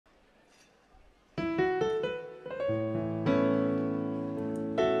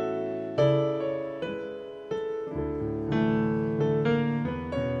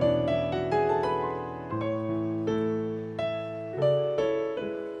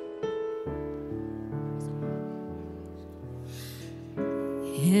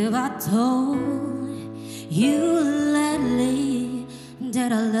If I told you lately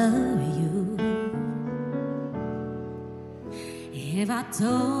that I love you, if I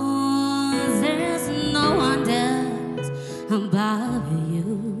told there's no one else above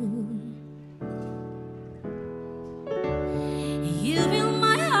you, you fill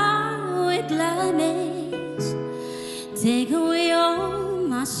my heart with gladness, take away all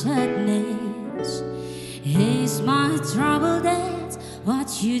my sadness. It's my trouble, that's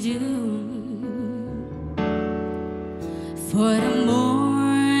what you do. For the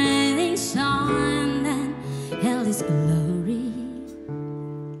morning sun and hell is glory,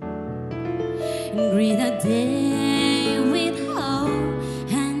 greet the day with hope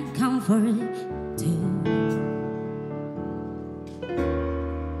and comfort too.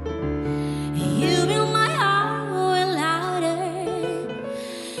 You fill my heart with louder,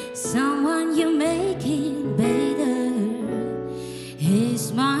 someone you make it better.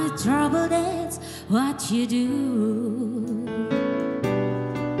 It's my trouble, that's what you do.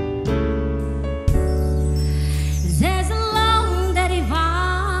 There's a love that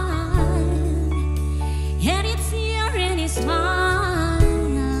divine, and it's here and it's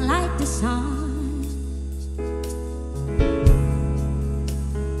mine, like the sun.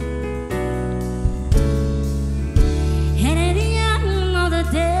 And at the end of the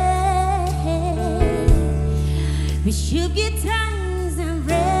day, we should give thanks and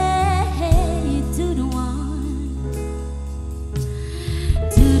pray to the one,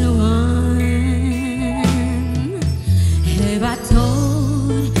 to the one. Have I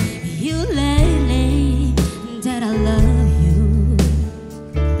told you lately that I love you?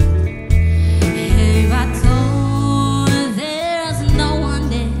 Have I told there's no one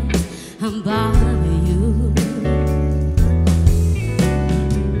there above you?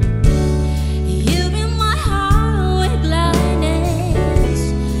 You fill my heart with gladness,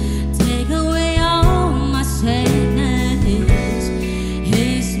 take away all my sadness.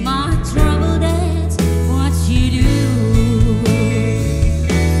 It's my trouble, that's what you do.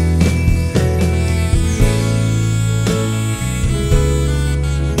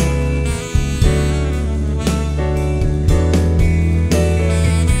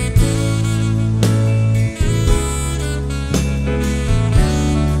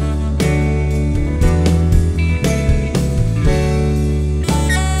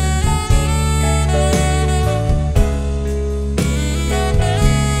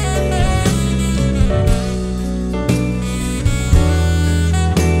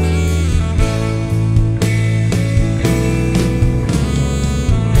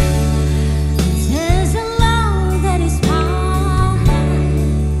 There's a love that is mine,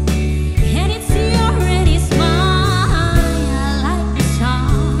 and it's here and it's mine, like the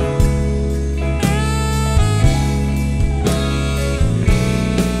sun.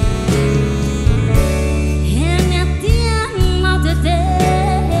 And at the end of the day,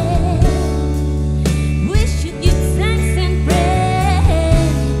 we should give thanks and pray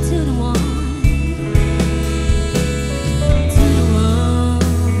to the one, to the one.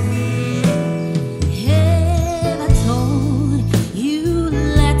 Have I told you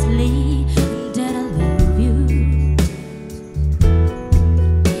lately that I love you?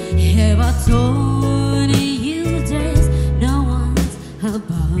 Have I told you there's no one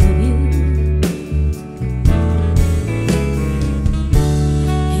above you?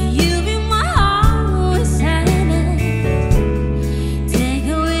 You fill my heart with sadness, take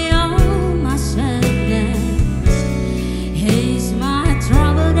away all my sadness. It's my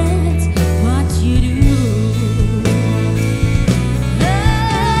trouble, that's what you do. Oh,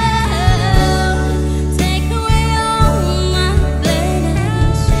 take away all my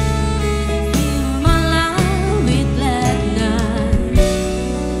gladness, fill my life with gladness.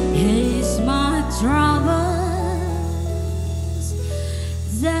 It's my troubles,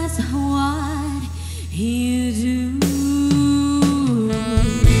 that's what you do.